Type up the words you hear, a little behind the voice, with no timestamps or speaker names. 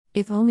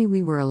If only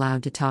we were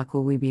allowed to talk,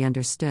 will we be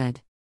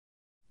understood?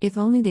 If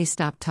only they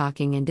stopped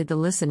talking and did the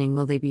listening,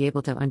 will they be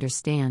able to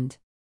understand?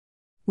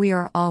 We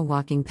are all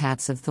walking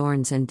paths of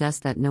thorns and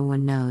dust that no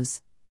one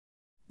knows.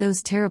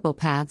 Those terrible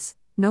paths,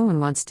 no one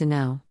wants to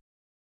know.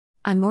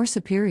 I'm more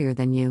superior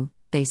than you,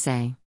 they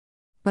say.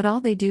 But all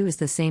they do is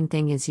the same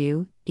thing as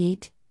you: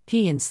 eat,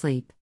 pee, and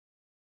sleep.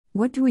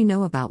 What do we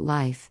know about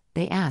life,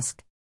 they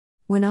ask,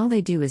 when all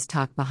they do is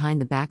talk behind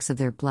the backs of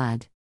their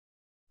blood?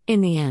 In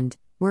the end,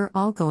 we're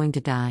all going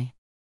to die.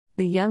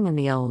 The young and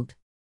the old.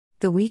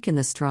 The weak and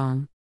the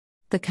strong.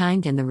 The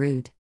kind and the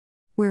rude.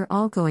 We're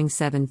all going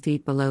 7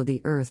 feet below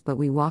the earth, but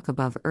we walk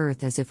above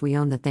earth as if we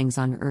own the things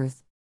on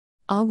earth.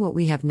 All what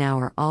we have now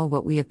are all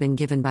what we have been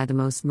given by the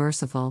most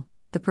merciful,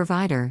 the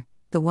provider,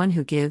 the one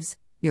who gives,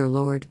 your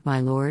Lord,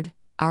 my Lord,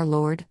 our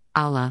Lord,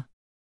 Allah.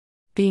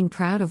 Being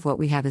proud of what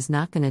we have is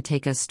not going to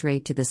take us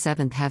straight to the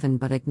 7th heaven,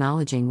 but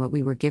acknowledging what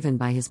we were given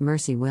by His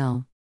mercy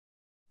will.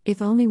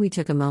 If only we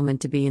took a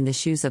moment to be in the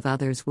shoes of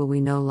others, will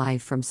we know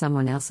life from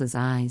someone else's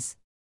eyes?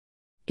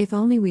 If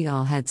only we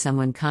all had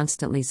someone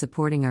constantly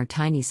supporting our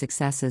tiny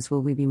successes,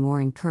 will we be more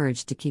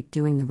encouraged to keep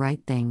doing the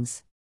right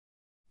things?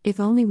 If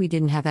only we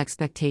didn't have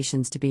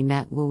expectations to be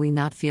met, will we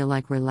not feel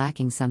like we're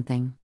lacking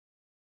something?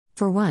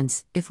 For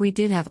once, if we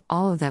did have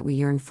all of that we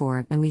yearn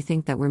for and we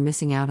think that we're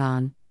missing out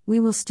on, we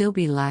will still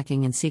be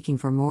lacking and seeking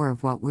for more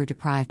of what we're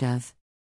deprived of.